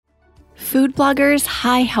Food bloggers,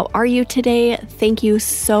 hi, how are you today? Thank you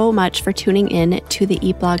so much for tuning in to the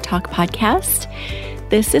Eat Blog Talk podcast.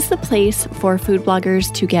 This is the place for food bloggers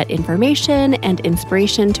to get information and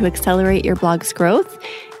inspiration to accelerate your blog's growth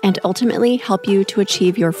and ultimately help you to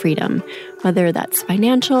achieve your freedom, whether that's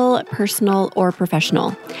financial, personal, or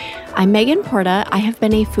professional. I'm Megan Porta. I have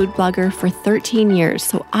been a food blogger for 13 years,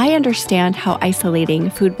 so I understand how isolating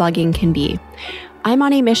food blogging can be. I'm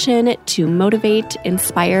on a mission to motivate,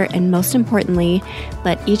 inspire, and most importantly,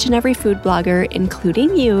 let each and every food blogger,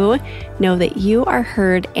 including you, know that you are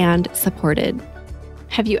heard and supported.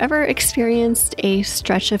 Have you ever experienced a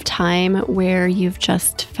stretch of time where you've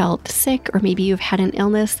just felt sick, or maybe you've had an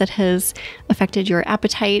illness that has affected your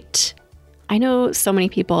appetite? I know so many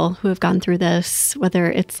people who have gone through this, whether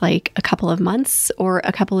it's like a couple of months or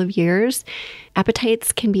a couple of years.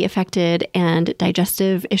 Appetites can be affected and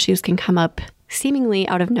digestive issues can come up seemingly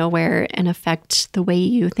out of nowhere and affect the way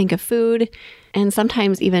you think of food, and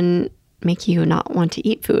sometimes even make you not want to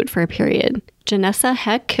eat food for a period. Janessa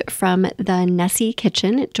Heck from the Nessie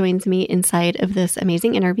Kitchen joins me inside of this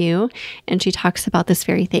amazing interview, and she talks about this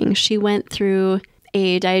very thing. She went through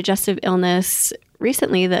a digestive illness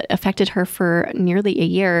recently that affected her for nearly a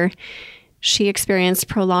year. She experienced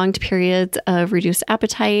prolonged periods of reduced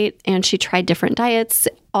appetite, and she tried different diets,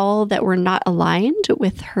 all that were not aligned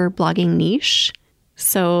with her blogging niche.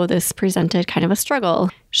 So this presented kind of a struggle.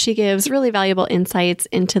 She gives really valuable insights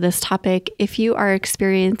into this topic. If you are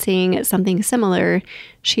experiencing something similar,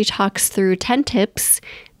 she talks through 10 tips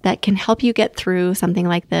that can help you get through something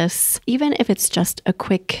like this, even if it's just a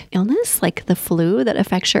quick illness like the flu that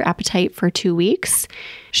affects your appetite for 2 weeks.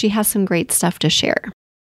 She has some great stuff to share.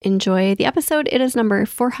 Enjoy the episode. It is number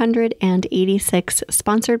 486,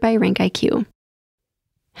 sponsored by RankIQ.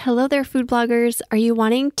 Hello there, food bloggers. Are you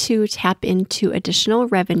wanting to tap into additional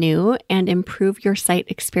revenue and improve your site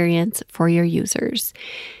experience for your users?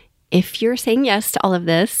 If you're saying yes to all of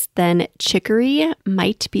this, then Chicory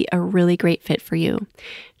might be a really great fit for you.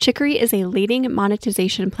 Chicory is a leading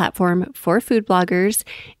monetization platform for food bloggers,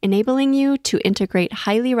 enabling you to integrate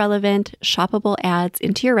highly relevant, shoppable ads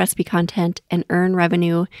into your recipe content and earn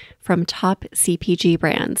revenue from top CPG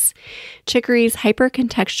brands. Chicory's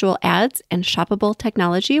hyper-contextual ads and shoppable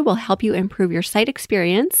technology will help you improve your site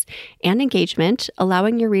experience and engagement,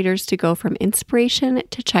 allowing your readers to go from inspiration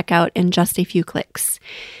to checkout in just a few clicks.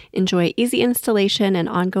 Enjoy easy installation and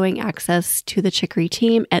ongoing access to the Chicory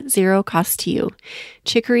team at zero cost to you.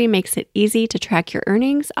 Chicory makes it easy to track your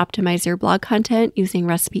earnings, optimize your blog content using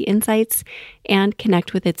recipe insights, and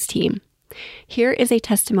connect with its team. Here is a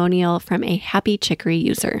testimonial from a happy Chicory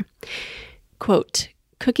user. Quote,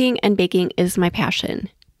 "Cooking and baking is my passion.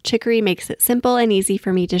 Chicory makes it simple and easy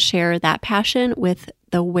for me to share that passion with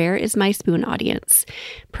the Where is My Spoon audience,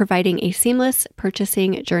 providing a seamless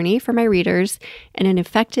purchasing journey for my readers and an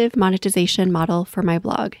effective monetization model for my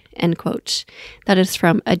blog." End quote. That is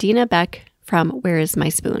from Adina Beck from Where is My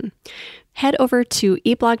Spoon. Head over to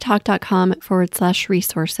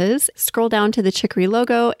eatblogtalk.com/resources, scroll down to the Chicory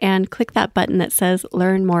logo, and click that button that says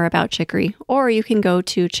Learn More About Chicory. Or you can go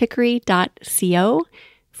to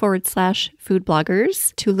chicory.co/food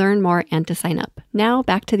bloggers to learn more and to sign up. Now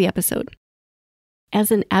back to the episode. As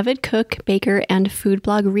an avid cook, baker, and food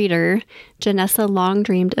blog reader, Janessa long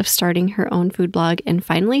dreamed of starting her own food blog and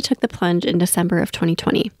finally took the plunge in December of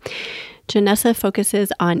 2020. Janessa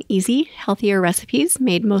focuses on easy, healthier recipes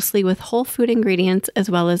made mostly with whole food ingredients as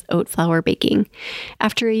well as oat flour baking.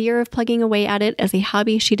 After a year of plugging away at it as a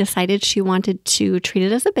hobby, she decided she wanted to treat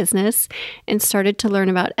it as a business and started to learn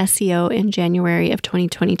about SEO in January of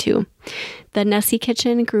 2022. The Nessie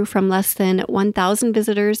Kitchen grew from less than 1,000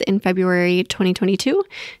 visitors in February 2022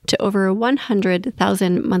 to over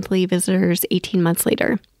 100,000 monthly visitors 18 months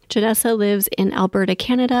later. Janessa lives in Alberta,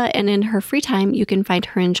 Canada, and in her free time, you can find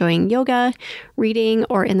her enjoying yoga, reading,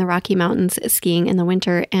 or in the Rocky Mountains, skiing in the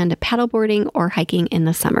winter, and paddleboarding or hiking in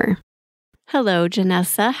the summer. Hello,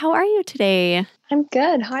 Janessa. How are you today? I'm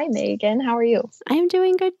good. Hi, Megan. How are you? I'm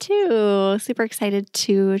doing good too. Super excited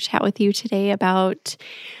to chat with you today about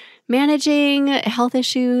managing health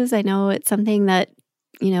issues. I know it's something that,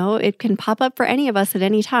 it can pop up for any of us at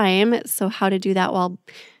any time. So how to do that while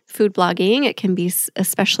food blogging, it can be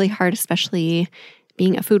especially hard, especially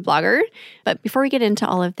being a food blogger. But before we get into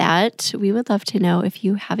all of that, we would love to know if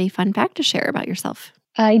you have a fun fact to share about yourself.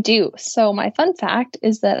 I do. So my fun fact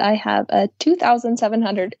is that I have a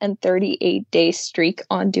 2,738-day streak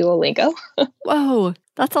on Duolingo. Whoa,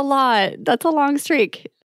 that's a lot. That's a long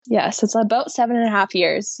streak. Yes, it's about 7.5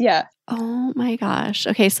 years. Yeah. Oh my gosh.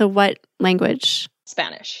 Okay, so what language?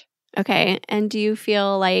 Spanish. Okay, and do you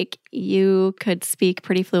feel like you could speak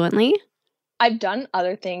pretty fluently? I've done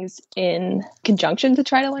other things in conjunction to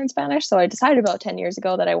try to learn Spanish. So I decided about 10 years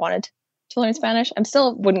ago that I wanted to learn Spanish. I'm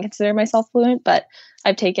still wouldn't consider myself fluent, but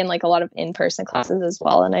I've taken like a lot of in-person classes as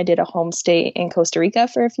well. And I did a homestay in Costa Rica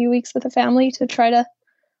for a few weeks with a family to try to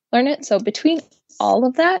learn it. So between all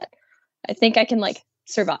of that, I think I can like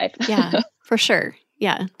survive. Yeah, for sure.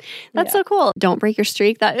 Yeah. That's so cool. Don't break your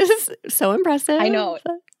streak. That is so impressive. I know.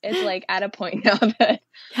 It's like at a point now that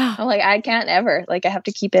I'm like, I can't ever. Like I have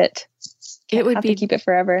to keep it. To keep it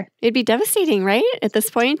forever. It'd be devastating, right? At this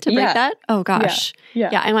point to break that? Oh gosh. Yeah,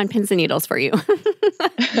 I'm on pins and needles for you.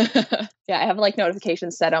 Yeah, I have like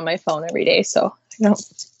notifications set on my phone every day, so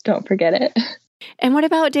don't forget it. And what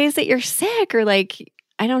about days that you're sick or like,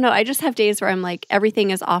 I don't know, I just have days where I'm like,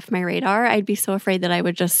 everything is off my radar. I'd be so afraid that I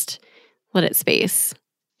would just let it space.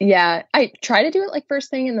 Yeah, I try to do it like first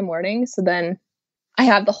thing in the morning, so then I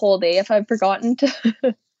have the whole day if I've forgotten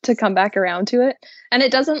to come back around to it. And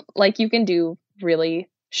it doesn't like you can do really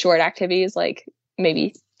short activities, like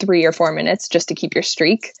maybe 3 or 4 minutes just to keep your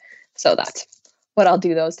streak. So that's what I'll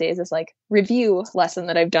do those days is like review lesson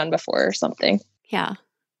that I've done before or something. Yeah.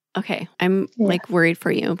 Okay. I'm like worried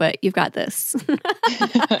for you, but you've got this.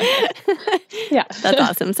 Yeah. That's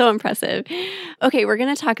awesome. So impressive. Okay. We're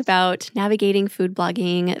going to talk about navigating food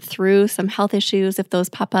blogging through some health issues if those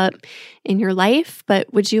pop up in your life.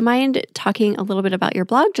 But would you mind talking a little bit about your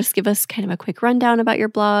blog? Just give us kind of a quick rundown about your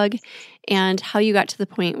blog and how you got to the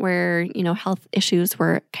point where, you know, health issues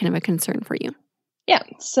were kind of a concern for you. Yeah.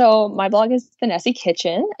 So my blog is The Nessie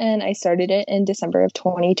Kitchen, and I started it in December of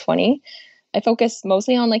 2020. I focus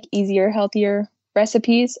mostly on like easier, healthier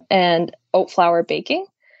recipes and oat flour baking.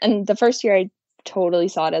 And the first year I totally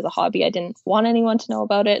saw it as a hobby. I didn't want anyone to know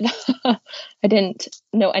about it. I didn't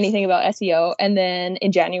know anything about SEO. And then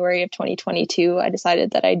in January of 2022, I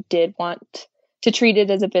decided that I did want to treat it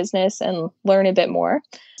as a business and learn a bit more.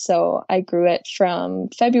 So I grew it from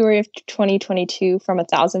February of 2022 from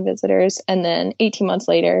 1,000 visitors. And then 18 months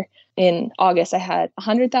later, in August, I had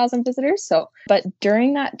 100,000 visitors. But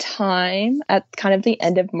during that time, at kind of the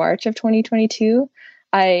end of March of 2022,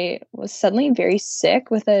 I was suddenly very sick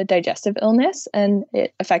with a digestive illness, and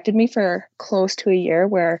it affected me for close to a year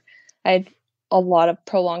where I had a lot of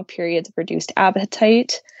prolonged periods of reduced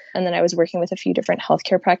appetite. And then I was working with a few different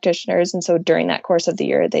healthcare practitioners. And so during that course of the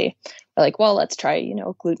year, they were like, well, let's try,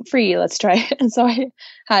 gluten-free, let's try. And so I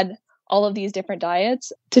had all of these different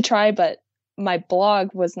diets to try, but my blog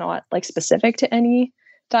was not like specific to any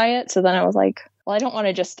diet. So then I was like, well, I don't want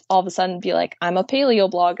to just all of a sudden be like, I'm a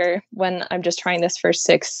paleo blogger when I'm just trying this for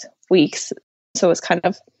 6 weeks. So it was kind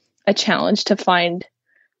of a challenge to find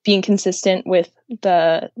being consistent with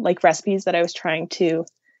the like recipes that I was trying to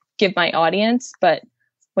give my audience. But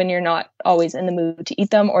when you're not always in the mood to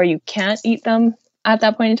eat them or you can't eat them at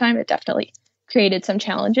that point in time, it definitely created some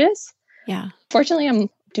challenges. Yeah. Fortunately, I'm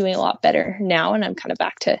doing a lot better now and I'm kind of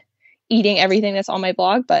back to eating everything that's on my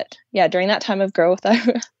blog. But yeah, during that time of growth,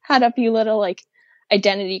 I had a few little like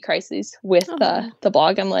identity crises with the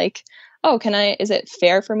blog. I'm like, is it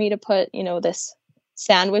fair for me to put, this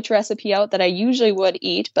sandwich recipe out that I usually would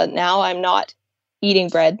eat, but now I'm not eating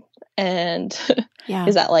bread? And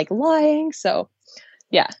is that like lying? So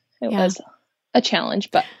yeah, it was a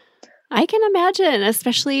challenge, but I can imagine,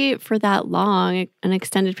 especially for that long, an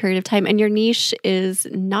extended period of time. And your niche is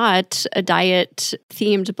not a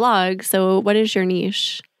diet-themed blog. So what is your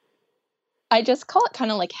niche? I just call it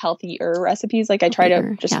kind of like healthier recipes. Like I try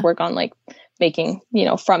to just work on like making,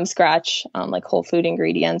 from scratch, like whole food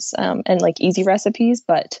ingredients and like easy recipes.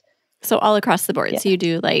 But so all across the board. So you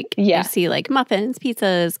do like, you see like muffins,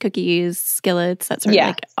 pizzas, cookies, skillets, that sort of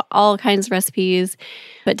like all kinds of recipes,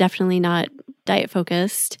 but definitely not diet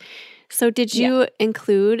focused. So did you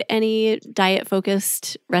include any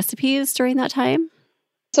diet-focused recipes during that time?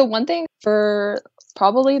 So one thing for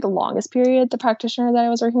probably the longest period, the practitioner that I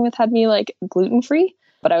was working with had me like gluten-free,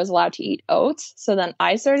 but I was allowed to eat oats. So then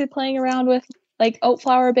I started playing around with like oat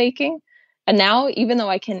flour baking. And now, even though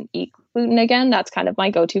I can eat gluten again, that's kind of my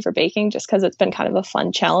go-to for baking just because it's been kind of a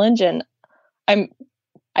fun challenge. And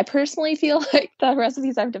I personally feel like the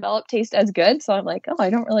recipes I've developed taste as good. So I'm like, I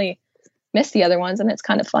don't really miss the other ones, and it's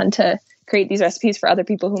kind of fun to create these recipes for other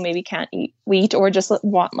people who maybe can't eat wheat or just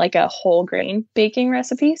want like a whole grain baking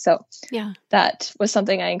recipe. So that was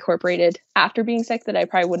something I incorporated after being sick that I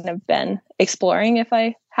probably wouldn't have been exploring if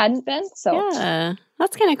I hadn't been. So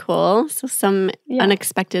that's kind of cool. So some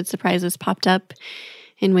unexpected surprises popped up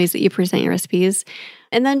in ways that you present your recipes.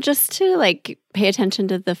 And then just to like pay attention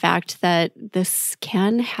to the fact that this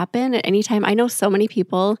can happen at any time. I know so many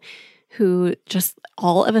people who just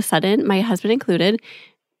all of a sudden, my husband included,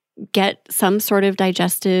 get some sort of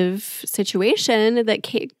digestive situation that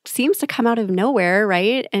seems to come out of nowhere,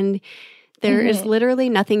 right? And there is literally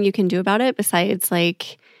nothing you can do about it besides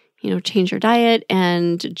like, change your diet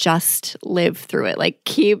and just live through it. Like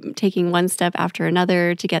keep taking one step after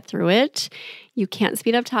another to get through it. You can't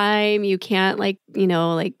speed up time. You can't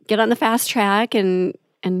get on the fast track and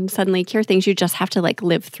suddenly cure things. You just have to like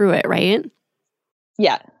live through it, right?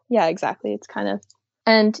 Yeah. Yeah, exactly. It's kind of,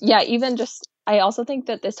 and yeah, even just, I also think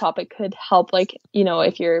that this topic could help, like,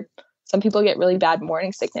 if some people get really bad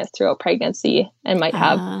morning sickness throughout pregnancy and might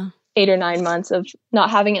have 8 or 9 months of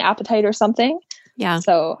not having an appetite or something. Yeah.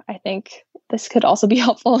 So I think this could also be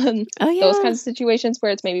helpful in those kinds of situations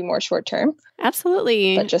where it's maybe more short term.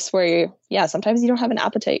 Absolutely. But just where sometimes you don't have an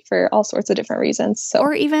appetite for all sorts of different reasons. So.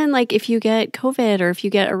 Or even like if you get COVID or if you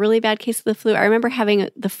get a really bad case of the flu. I remember having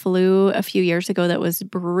the flu a few years ago that was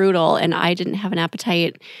brutal and I didn't have an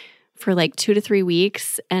appetite for like 2 to 3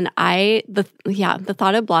 weeks. And the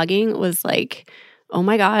thought of blogging was like, oh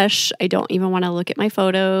my gosh, I don't even want to look at my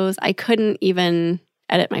photos. I couldn't even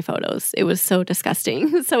edit my photos. It was so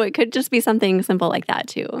disgusting. So it could just be something simple like that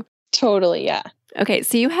too. Totally, yeah. Okay,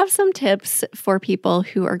 so you have some tips for people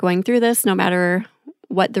who are going through this, no matter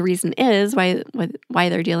what the reason is, why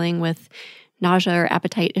they're dealing with nausea or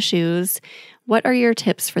appetite issues. What are your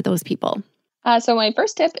tips for those people? So my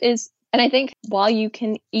first tip is, and I think while you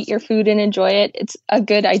can eat your food and enjoy it, it's a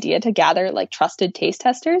good idea to gather like trusted taste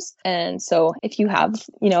testers. And so if you have,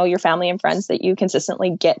 your family and friends that you consistently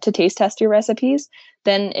get to taste test your recipes,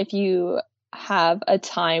 then if you have a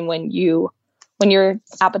time when your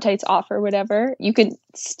appetite's off or whatever, you could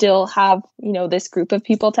still have, this group of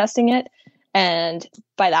people testing it. And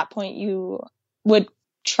by that point, you would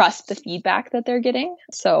trust the feedback that they're getting.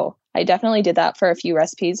 So I definitely did that for a few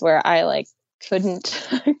recipes where I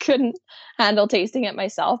couldn't handle tasting it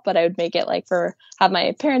myself, but I would make it have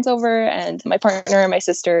my parents over and my partner and my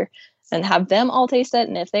sister and have them all taste it.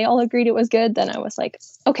 And if they all agreed it was good, then I was like,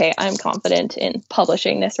 okay, I'm confident in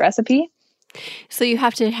publishing this recipe. So you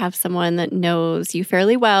have to have someone that knows you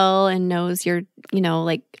fairly well and knows your,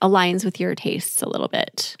 aligns with your tastes a little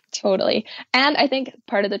bit. Totally. And I think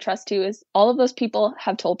part of the trust too is all of those people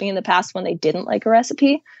have told me in the past when they didn't like a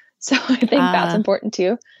recipe. So I think that's important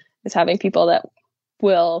too, is having people that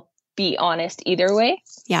will be honest either way.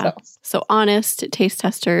 Yeah. So honest taste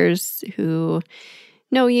testers who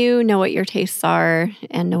know you, know what your tastes are,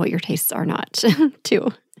 and know what your tastes are not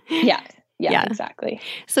too. Yeah, exactly.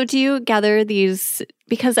 So do you gather these,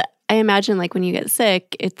 because I imagine like when you get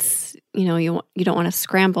sick, it's, you don't want to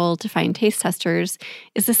scramble to find taste testers.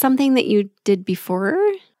 Is this something that you did before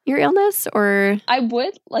your illness or?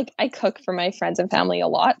 I cook for my friends and family a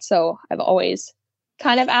lot. So I've always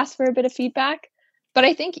kind of asked for a bit of feedback. But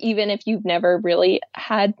I think even if you've never really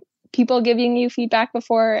had people giving you feedback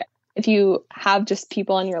before, if you have just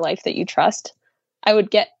people in your life that you trust, I would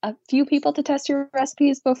get a few people to test your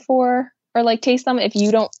recipes before or taste them if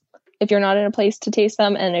you're not in a place to taste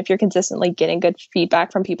them. And if you're consistently getting good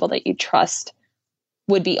feedback from people that you trust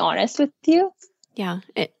would be honest with you. Yeah,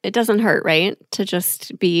 it doesn't hurt, right? To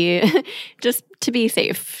just be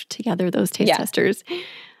safe to gather those taste testers.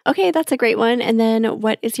 Okay, that's a great one. And then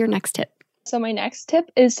what is your next tip? So my next tip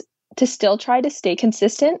is to still try to stay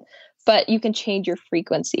consistent, but you can change your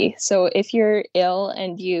frequency. So if you're ill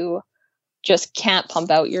and you just can't pump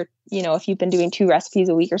out if you've been doing 2 recipes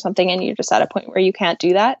a week or something and you're just at a point where you can't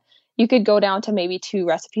do that, you could go down to maybe 2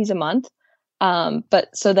 recipes a month. But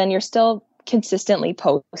so then you're still consistently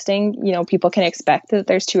posting, people can expect that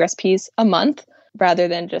there's 2 recipes a month rather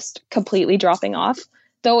than just completely dropping off.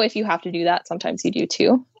 Though if you have to do that, sometimes you do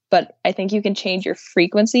too. But I think you can change your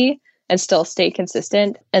frequency and still stay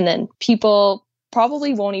consistent. And then people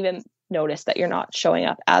probably won't even notice that you're not showing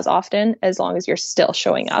up as often as long as you're still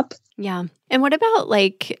showing up. Yeah. And what about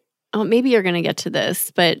maybe you're going to get to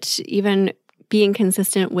this, but even being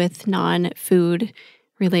consistent with non-food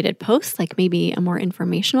related posts, like maybe a more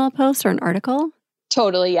informational post or an article?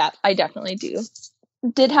 Totally. Yeah, I definitely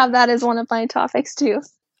did have that as one of my topics too.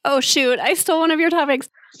 Oh, shoot. I stole one of your topics.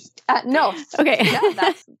 No. Okay.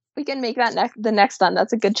 Yeah, we can make that the next one.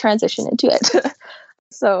 That's a good transition into it.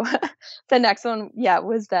 So the next one,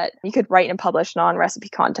 was that you could write and publish non-recipe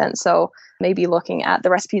content. So maybe looking at the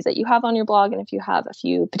recipes that you have on your blog. And if you have a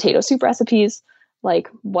few potato soup recipes,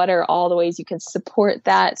 what are all the ways you can support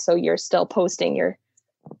that? So you're still posting your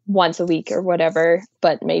once a week or whatever,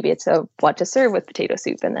 but maybe it's what to serve with potato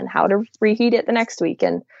soup and then how to reheat it the next week.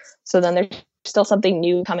 And so then there's still something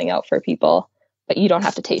new coming out for people, but you don't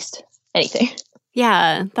have to taste anything.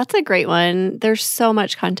 Yeah, that's a great one. There's so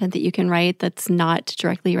much content that you can write that's not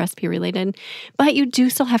directly recipe related, but you do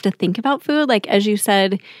still have to think about food. Like, as you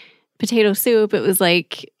said, potato soup, it was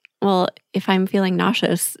like, well, if I'm feeling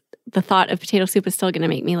nauseous, the thought of potato soup is still going to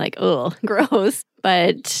make me like, oh, gross.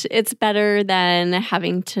 But it's better than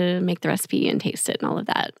having to make the recipe and taste it and all of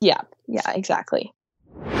that. Yeah, exactly.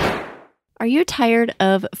 Are you tired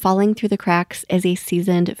of falling through the cracks as a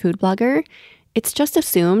seasoned food blogger? It's just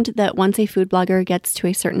assumed that once a food blogger gets to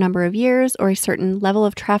a certain number of years or a certain level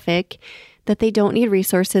of traffic, that they don't need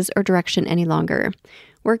resources or direction any longer.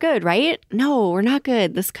 We're good, right? No, we're not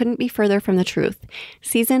good. This couldn't be further from the truth.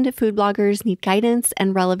 Seasoned food bloggers need guidance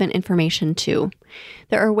and relevant information too.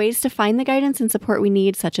 There are ways to find the guidance and support we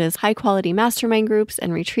need, such as high-quality mastermind groups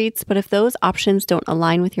and retreats, but if those options don't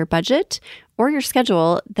align with your budget or your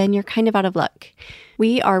schedule, then you're kind of out of luck.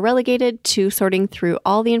 We are relegated to sorting through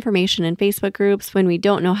all the information in Facebook groups when we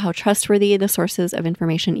don't know how trustworthy the sources of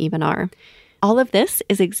information even are. All of this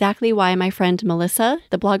is exactly why my friend Melissa,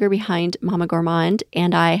 the blogger behind Mama Gourmand,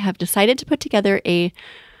 and I have decided to put together a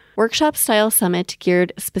workshop-style summit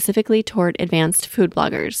geared specifically toward advanced food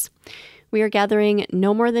bloggers. We are gathering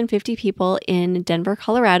no more than 50 people in Denver,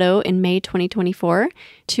 Colorado in May 2024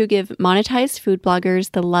 to give monetized food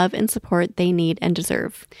bloggers the love and support they need and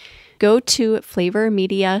deserve. Go to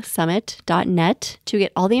flavormediasummit.net to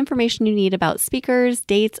get all the information you need about speakers,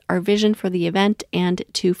 dates, our vision for the event, and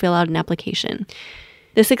to fill out an application.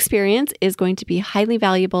 This experience is going to be highly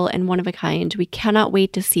valuable and one of a kind. We cannot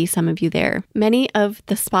wait to see some of you there. Many of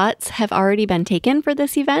the spots have already been taken for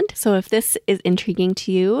this event, so if this is intriguing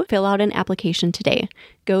to you, fill out an application today.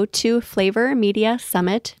 Go to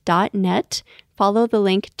flavormediasummit.net, follow the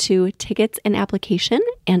link to tickets and application,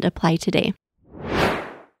 and apply today.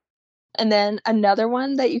 And then another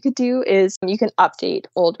one that you could do is you can update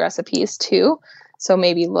old recipes too. So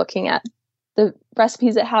maybe looking at the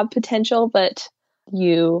recipes that have potential, but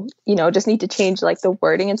you just need to change like the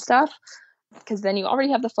wording and stuff, because then you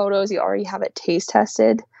already have the photos, you already have it taste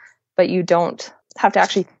tested, but you don't have to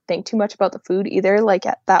actually think too much about the food either. Like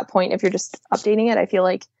at that point, if you're just updating it, I feel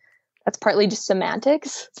like that's partly just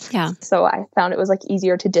semantics. Yeah. So I found it was like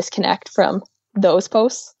easier to disconnect from those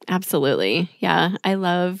posts. Absolutely. Yeah. I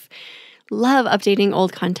love updating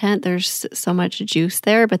old content. There's so much juice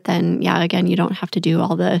there, but then, yeah, again, you don't have to do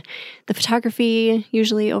all the photography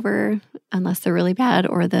usually over, unless they're really bad,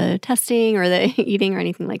 or the testing or the eating or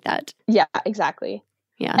anything like that. Yeah, exactly.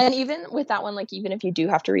 Yeah. And even with that one, like, even if you do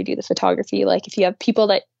have to redo the photography, like if you have people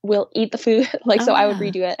that will eat the food, like, I would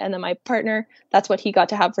redo it. And then my partner, that's what he got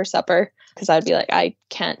to have for supper. Cause I'd be like, I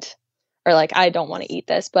can't, or like, I don't want to eat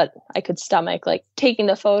this, but I could stomach like taking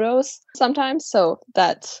the photos sometimes. So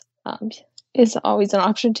that is always an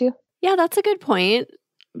option too. Yeah, that's a good point.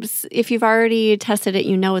 If you've already tested it,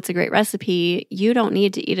 you know it's a great recipe, you don't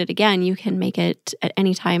need to eat it again. You can make it at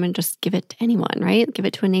any time and just give it to anyone, right? Give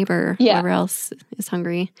it to a neighbor, whoever else is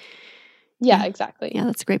hungry. Yeah, exactly. Yeah,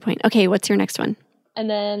 that's a great point. Okay, what's your next one? And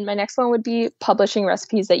then my next one would be publishing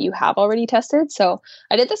recipes that you have already tested. So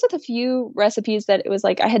I did this with a few recipes that it was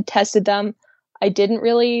like I had tested them. I didn't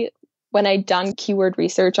really, when I'd done keyword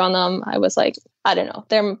research on them, I was like, I don't know,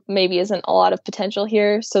 there maybe isn't a lot of potential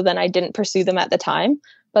here. So then I didn't pursue them at the time.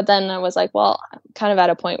 But then I was like, well, I'm kind of at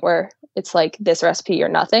a point where it's like this recipe or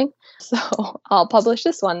nothing. So I'll publish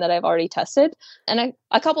this one that I've already tested. And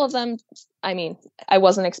a couple of them, I mean, I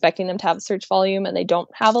wasn't expecting them to have a search volume and they don't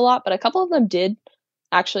have a lot, but a couple of them did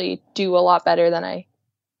actually do a lot better than I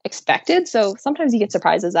expected. So sometimes you get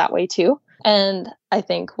surprises that way too. And I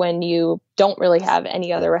think when you don't really have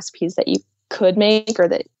any other recipes that you could make or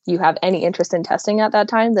that you have any interest in testing at that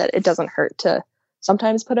time, that it doesn't hurt to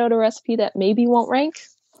sometimes put out a recipe that maybe won't rank.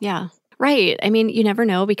 Yeah, right. I mean, you never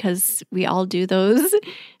know, because we all do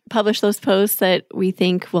publish those posts that we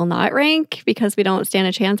think will not rank because we don't stand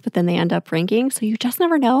a chance, but then they end up ranking. So you just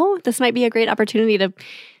never know. This might be a great opportunity to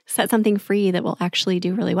set something free that will actually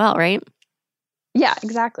do really well, right? Yeah,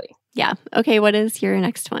 exactly. Yeah. Okay, what is your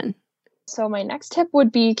next one? So my next tip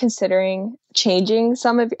would be considering changing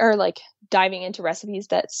diving into recipes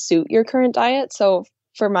that suit your current diet. So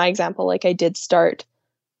for my example, like I did start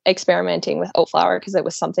experimenting with oat flour because it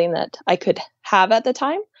was something that I could have at the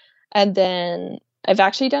time. And then I've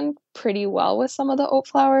actually done pretty well with some of the oat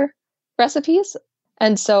flour recipes.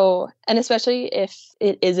 And especially if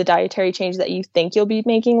it is a dietary change that you think you'll be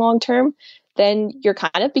making long term, then you're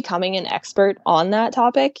kind of becoming an expert on that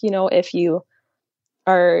topic. You know, if you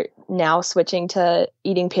are now switching to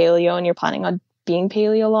eating paleo and you're planning on being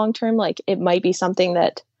paleo long term, like it might be something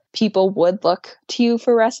that people would look to you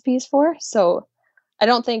for recipes for. So I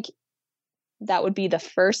don't think that would be the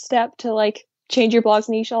first step to like change your blog's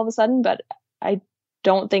niche all of a sudden, but I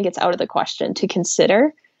don't think it's out of the question to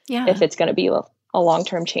consider if it's going to be a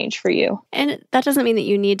long-term change for you. And that doesn't mean that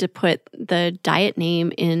you need to put the diet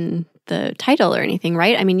name in the title or anything,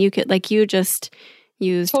 right? I mean, you could, like, you just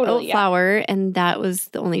used oat flour and that was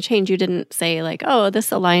the only change. You didn't say like, oh, this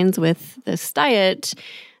aligns with this diet,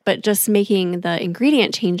 but just making the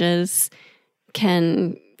ingredient changes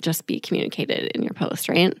can just be communicated in your post,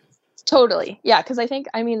 right? Totally. Yeah. Because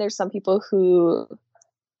I mean, there's some people who,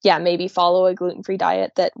 maybe follow a gluten-free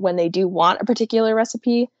diet that when they do want a particular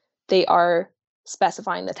recipe, they are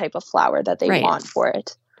specifying the type of flour that they want for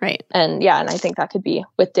it. Right. And and I think that could be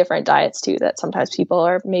with different diets too, that sometimes people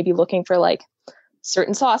are maybe looking for like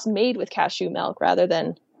certain sauce made with cashew milk rather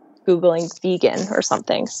than Googling vegan or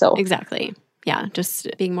something. So exactly. Yeah, just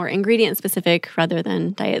being more ingredient specific rather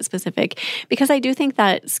than diet specific. Because I do think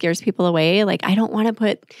that scares people away. Like, I don't want to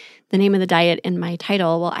put the name of the diet in my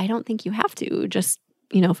title. Well, I don't think you have to. Just,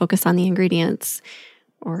 focus on the ingredients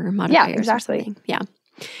or modifiers. Yeah, exactly. Or something. Yeah,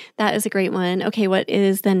 that is a great one. Okay, what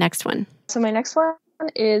is the next one? So my next one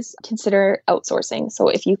is consider outsourcing. So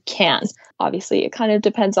if you can, obviously it kind of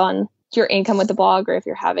depends on your income with the blog or if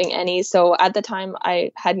you're having any. So at the time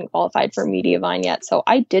I hadn't qualified for Mediavine yet. So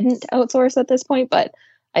I didn't outsource at this point, but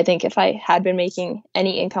I think if I had been making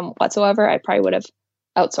any income whatsoever, I probably would have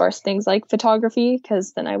outsourced things like photography,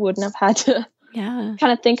 because then I wouldn't have had to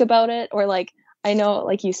kind of think about it. Or like, I know,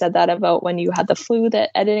 like you said that about when you had the flu, that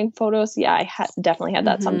editing photos. Yeah, I definitely had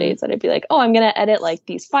that some days that I'd be like, oh, I'm going to edit like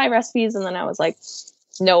these 5 recipes. And then I was like,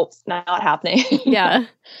 nope, not happening. Yeah.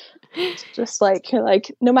 Just like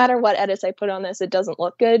no matter what edits I put on this, it doesn't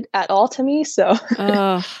look good at all to me. So,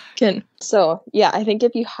 I think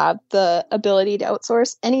if you have the ability to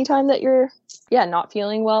outsource anytime that you're, not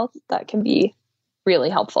feeling well, that can be really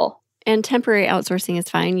helpful. And temporary outsourcing is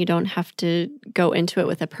fine. You don't have to go into it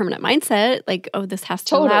with a permanent mindset. Like, oh, this has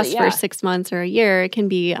to last for 6 months or a year. It can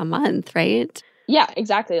be a month, right? Yeah,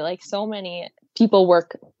 exactly. Like, so many people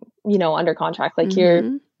work, under contract. Like,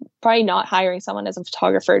 you're probably not hiring someone as a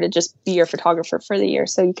photographer to just be your photographer for the year.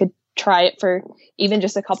 So you could try it for even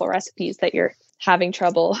just a couple recipes that you're having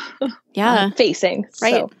trouble facing.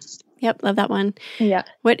 Right. So. Yep. Love that one. Yeah.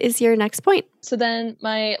 What is your next point? So then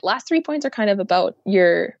my last 3 points are kind of about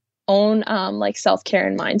your own self-care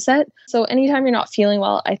and mindset. So anytime you're not feeling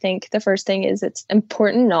well, I think the first thing is it's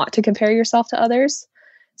important not to compare yourself to others.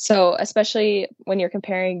 So especially when you're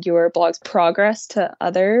comparing your blog's progress to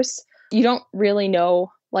others, you don't really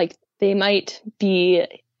know, like, they might be,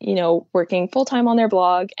 working full-time on their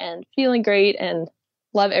blog and feeling great and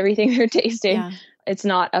love everything they're tasting. Yeah. It's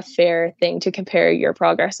not a fair thing to compare your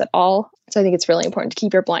progress at all. So I think it's really important to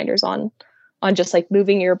keep your blinders on just like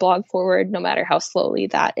moving your blog forward, no matter how slowly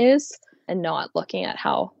that is, and not looking at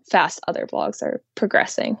how fast other blogs are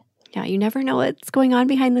progressing. Yeah, you never know what's going on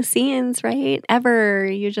behind the scenes, right? Ever.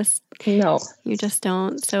 You just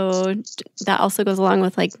don't. So that also goes along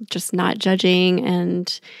with like just not judging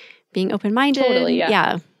and being open-minded. Totally,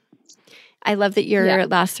 yeah. I love that your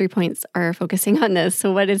last 3 points are focusing on this.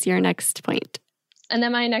 So what is your next point? And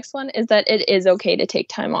then my next one is that it is okay to take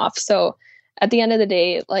time off. So at the end of the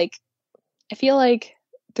day, like, I feel like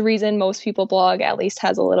the reason most people blog at least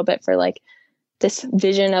has a little bit for like this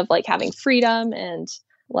vision of like having freedom and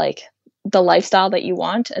like the lifestyle that you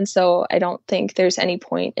want. And so I don't think there's any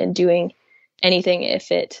point in doing anything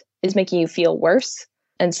if it is making you feel worse.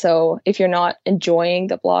 And so if you're not enjoying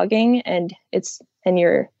the blogging and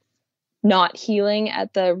you're not healing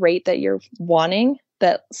at the rate that you're wanting,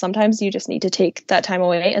 that sometimes you just need to take that time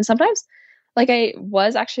away. And sometimes, like, I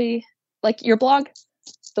was actually like, your blog,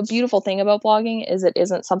 the beautiful thing about blogging is it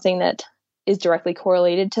isn't something that is directly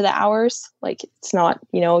correlated to the hours. Like, it's not,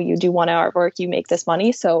 you do 1 hour of work, you make this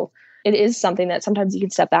money. So it is something that sometimes you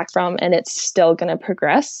can step back from and it's still going to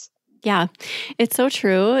progress. Yeah, it's so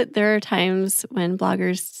true. There are times when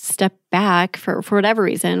bloggers step back for whatever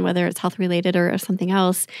reason, whether it's health related or something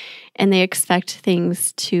else, and they expect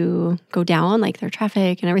things to go down, like their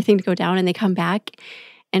traffic and everything to go down, and they come back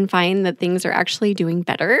and find that things are actually doing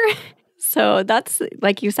better. So that's,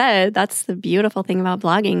 like you said, that's the beautiful thing about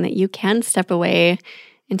blogging, that you can step away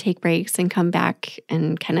and take breaks and come back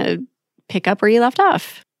and kind of pick up where you left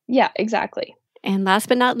off. Yeah, exactly. And last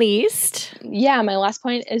but not least. Yeah, my last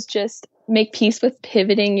point is just make peace with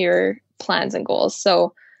pivoting your plans and goals.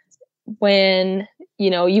 So when,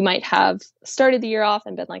 you might have started the year off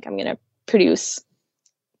and been like, I'm going to produce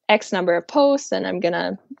X number of posts and I'm going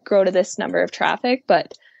to grow to this number of traffic,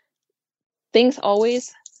 but things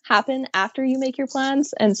always happen after you make your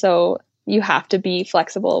plans. And so you have to be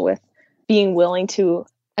flexible with being willing to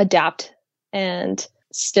adapt and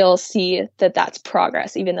still see that that's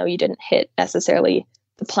progress, even though you didn't hit necessarily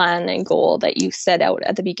the plan and goal that you set out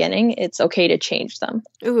at the beginning, it's okay to change them.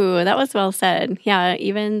 Ooh, that was well said. Yeah,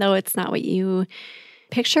 even though it's not what you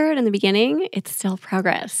pictured in the beginning, it's still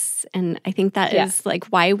progress. And I think that is like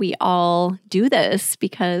why we all do this,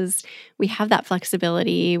 because we have that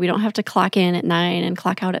flexibility. We don't have to clock in at 9 and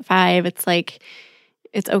clock out at 5. It's like,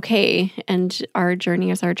 it's okay. And our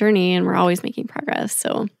journey is our journey, and we're always making progress.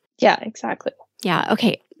 So yeah, exactly. Yeah.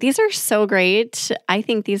 Okay. These are so great. I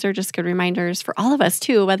think these are just good reminders for all of us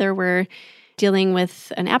too, whether we're dealing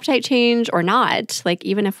with an appetite change or not. Like,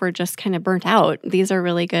 even if we're just kind of burnt out, these are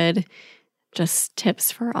really good just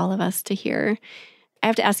tips for all of us to hear. I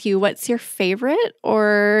have to ask you, what's your favorite,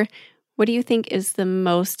 or what do you think is the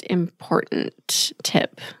most important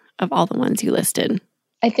tip of all the ones you listed?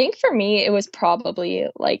 I think for me, it was probably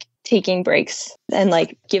like taking breaks and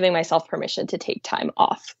like giving myself permission to take time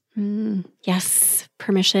off. Yes,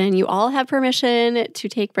 permission. You all have permission to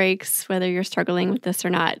take breaks, whether you're struggling with this or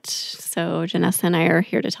not. So Janessa and I are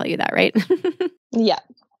here to tell you that, right? Yeah.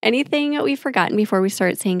 Anything we've forgotten before we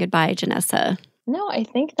start saying goodbye, Janessa? No, I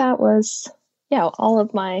think that was, all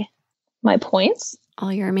of my points.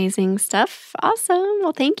 All your amazing stuff. Awesome.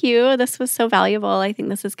 Well, thank you. This was so valuable. I think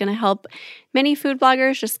this is going to help many food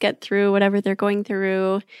bloggers just get through whatever they're going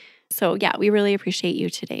through. So yeah, we really appreciate you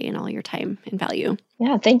today and all your time and value.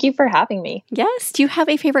 Yeah, thank you for having me. Yes. Do you have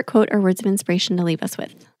a favorite quote or words of inspiration to leave us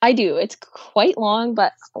with? I do. It's quite long,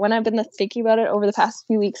 but when I've been thinking about it over the past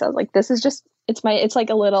few weeks, I was like, this is just, it's like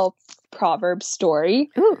a little proverb story.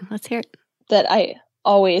 Ooh, let's hear it. That I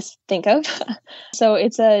always think of. So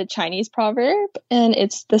it's a Chinese proverb, and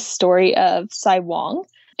it's the story of Sai Wang.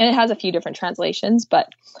 And it has a few different translations, but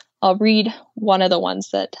I'll read one of the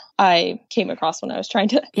ones that I came across when I was trying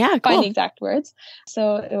to find the exact words.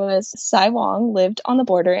 So it was, Sai Wang lived on the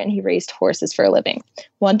border and he raised horses for a living.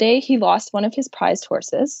 One day he lost one of his prized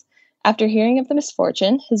horses. After hearing of the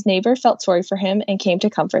misfortune, his neighbor felt sorry for him and came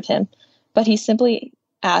to comfort him. But he simply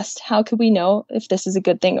asked, how could we know if this is a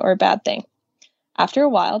good thing or a bad thing? After a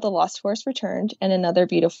while, the lost horse returned and another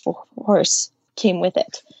beautiful horse came with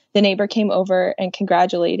it. The neighbor came over and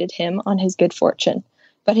congratulated him on his good fortune.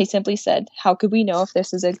 But he simply said, how could we know if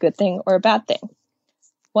this is a good thing or a bad thing?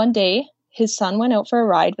 One day, his son went out for a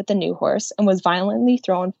ride with the new horse and was violently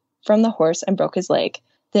thrown from the horse and broke his leg.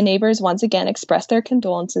 The neighbors once again expressed their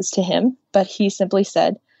condolences to him, but he simply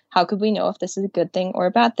said, how could we know if this is a good thing or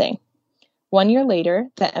a bad thing? 1 year later,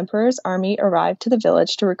 the emperor's army arrived to the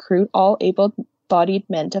village to recruit all able-bodied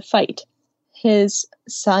men to fight. His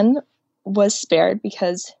son was spared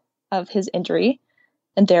because of his injury,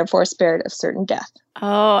 and therefore spared of certain death.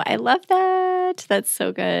 Oh, I love that. That's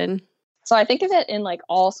so good. So I think of it in like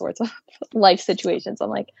all sorts of life situations. I'm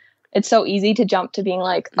like, it's so easy to jump to being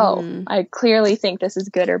like, I clearly think this is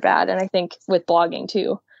good or bad. And I think with blogging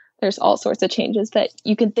too, there's all sorts of changes that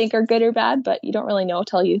you can think are good or bad, but you don't really know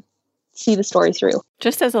till you see the story through.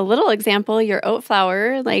 Just as a little example, your oat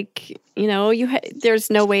flour, like, there's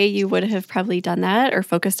no way you would have probably done that or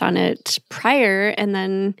focused on it prior. And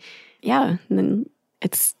then,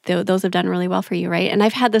 those have done really well for you, right? And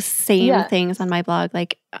I've had the same things on my blog.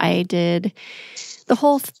 Like, I did the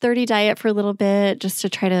whole 30 diet for a little bit just to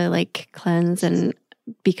try to like cleanse. And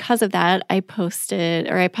because of that, I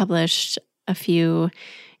published a few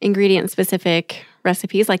ingredient specific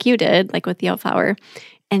recipes like you did, like with the oat flour.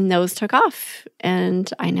 And those took off.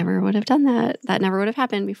 And I never would have done that. That never would have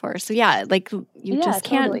happened before. So you just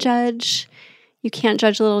can't judge. You can't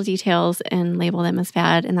judge little details and label them as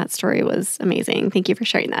bad. And that story was amazing. Thank you for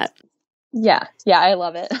sharing that. Yeah, I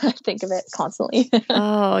love it. I think of it constantly.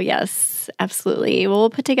 Oh, yes, absolutely. Well, we'll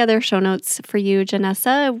put together show notes for you,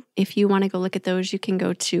 Janessa. If you want to go look at those, you can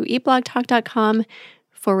go to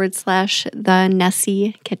eatblogtalk.com/the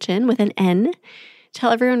Nessie Kitchen with an N.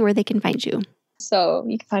 Tell everyone where they can find you. So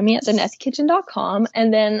you can find me at thenessiekitchen.com.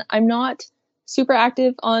 And then I'm not super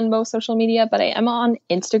active on most social media, but I am on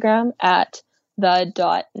Instagram at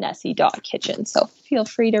the.nessie.kitchen. So feel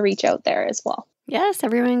free to reach out there as well. Yes,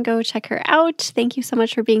 everyone go check her out. Thank you so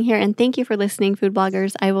much for being here. And thank you for listening, food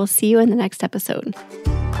bloggers. I will see you in the next episode.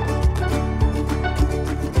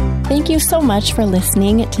 Thank you so much for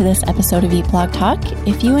listening to this episode of Eat Blog Talk.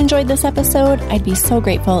 If you enjoyed this episode, I'd be so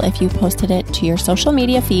grateful if you posted it to your social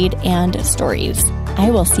media feed and stories. I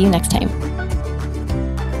will see you next time.